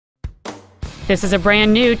This is a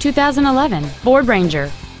brand new 2011 Ford Ranger.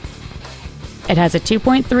 It has a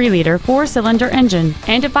 2.3-liter four-cylinder engine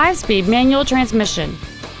and a 5-speed manual transmission.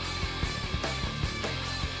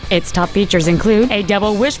 Its top features include a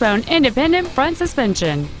double wishbone independent front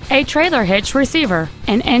suspension, a trailer hitch receiver,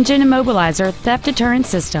 an engine immobilizer theft deterrent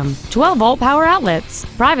system, 12-volt power outlets,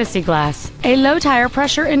 privacy glass, a low tire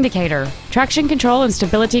pressure indicator, traction control and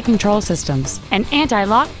stability control systems, an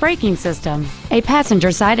anti-lock braking system, a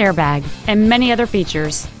passenger side airbag, and many other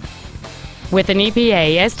features. With an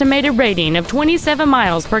EPA estimated rating of 27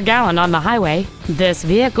 miles per gallon on the highway, this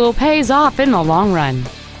vehicle pays off in the long run.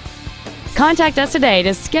 Contact us today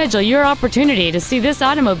to schedule your opportunity to see this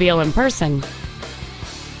automobile in person.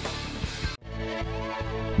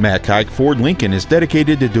 Matt Haik Ford Lincoln is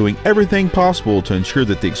dedicated to doing everything possible to ensure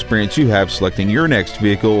that the experience you have selecting your next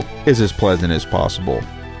vehicle is as pleasant as possible.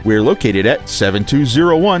 We're located at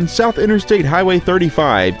 7201 South Interstate Highway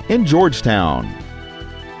 35 in Georgetown.